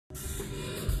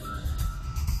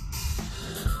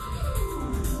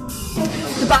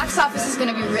box office is going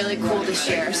to be really cool this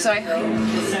year. So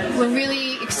we're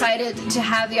really excited to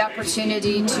have the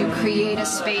opportunity to create a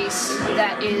space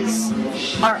that is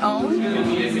our own,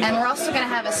 and we're also going to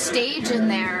have a stage in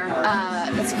there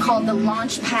that's called the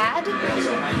Launch Pad.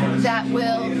 That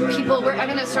will we're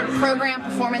going to sort of program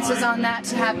performances on that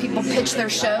to have people pitch their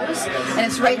shows, and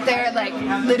it's right there, like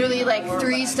literally like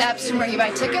 3 steps from where you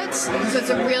buy tickets. So it's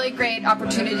a really great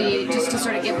opportunity just to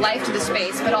sort of give life to the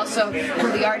space, but also for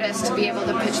the artists to be able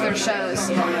to pitch their shows.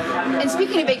 And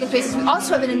speaking of vacant spaces, we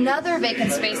also have another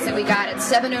vacant space that we got at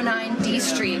 709 D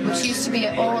Street, which used to be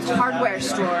an old hardware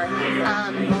store,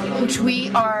 which we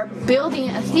are building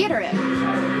a theater in,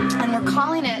 and we're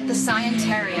calling it the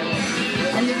Scientarium.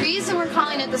 And the reason we're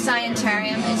calling it the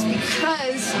Scientarium is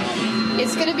because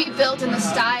it's going to be built in the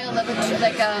style of a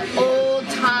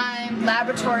old-time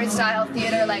laboratory-style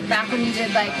theater, like back when you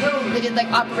did they did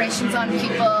operations on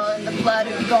people and the blood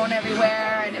would be going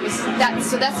everywhere, and it was that.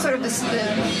 So that's sort of the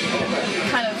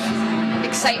kind of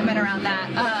excitement around that.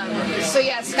 So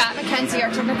yeah, Scott McKenzie,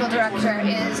 our technical director,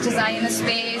 is designing the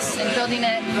space and building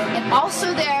it. And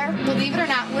also there, believe it or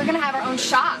not, we're going to have our own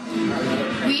shop.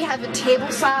 We have a table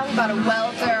saw, we bought a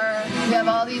welder, we have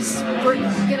all these, we're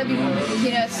going to be,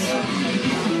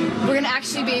 we're going to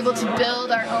actually be able to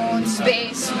build our own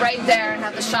space right there and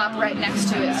have the shop right next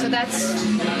to it. So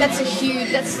that's a huge,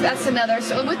 that's another.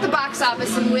 So with the box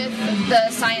office and with the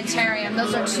Scientarium,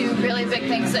 those are 2 really big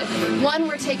things that, one,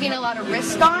 we're taking a lot of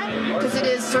risk on, because it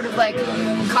is sort of like,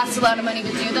 costs a lot of money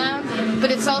to do them,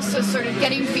 but it's also sort of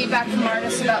getting feedback from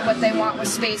artists about what they want with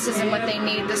spaces and what they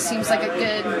need. This seems like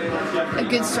a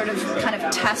good sort of kind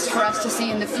of test for us to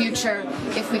see in the future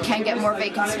if we can get more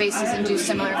vacant spaces and do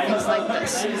similar things like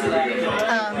this.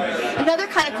 Another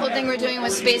kind of cool thing we're doing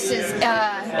with spaces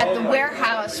at the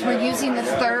warehouse, we're using the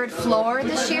 3rd floor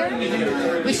this year,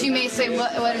 which you may say,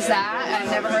 what is that?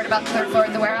 I've never heard about the 3rd floor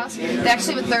at the warehouse. They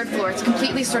actually have a 3rd floor. It's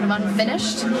completely sort of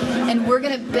unfinished, and we're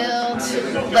going to build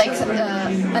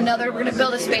we're going to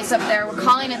build a space up there. We're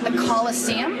calling it the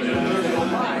Coliseum,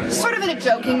 sort of in a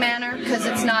joking manner, because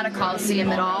it's not a Coliseum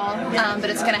at all, but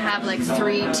it's going to have like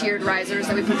 3 tiered risers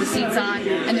that we put the seats on,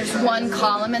 and there's 1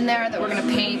 column in there that we're going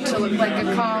to paint to look like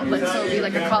so it'll be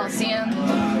like a Coliseum.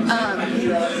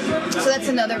 So that's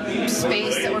another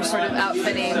space that we're sort of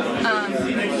outfitting.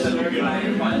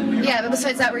 Yeah, but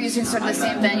besides that, we're using sort of the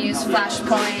same venues: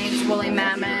 Flashpoint, Woolly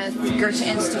Mammoth, Goethe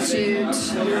Institute,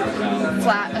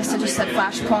 I just said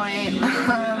Flashpoint.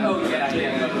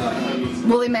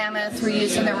 Woolly Mammoth, we're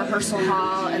using their rehearsal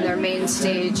hall and their main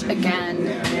stage again,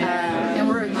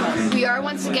 and we are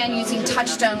once again using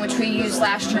Touchstone, which we used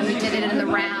last year. We did it in the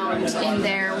round in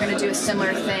there. We're going to do a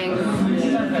similar thing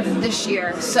this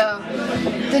year. So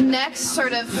the next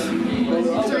sort of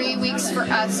 3 weeks for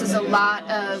us is a lot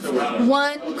of,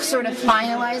 one, sort of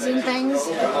finalizing things,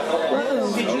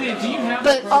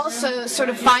 but also sort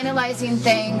of finalizing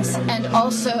things and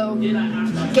also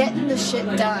getting the shit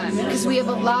done, because we have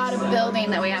a lot of building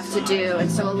that we have to do,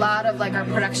 and so a lot of our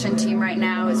production team right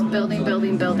now is building,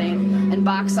 and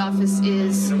box office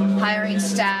is hiring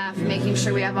staff, making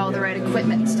sure we have all the right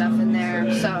equipment and stuff in there.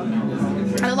 So,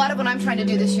 and a lot of what I'm trying to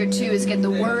do this year too is get the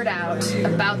word out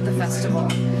about the festival,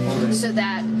 so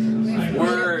that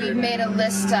we've made a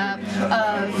list up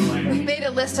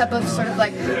of sort of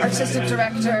artistic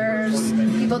directors,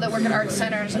 people that work at art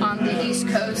centers on the East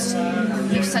Coast.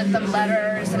 We've sent them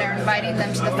letters and are inviting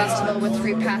them to the festival with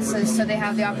free passes, so they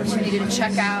have the opportunity to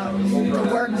check out the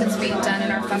work that's being done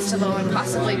in our festival and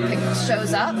possibly pick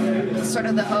shows up. It's sort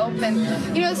of the hope, and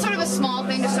it's sort of a small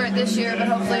thing to start this year, but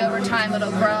hopefully over time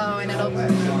it'll grow and it'll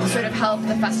sort of help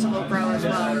the festival grow as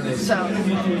well. So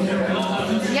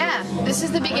yeah, this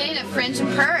is the beginning of Fringe and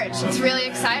Purge. It's really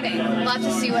exciting. We'll have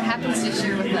to see what happens this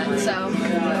year with it. So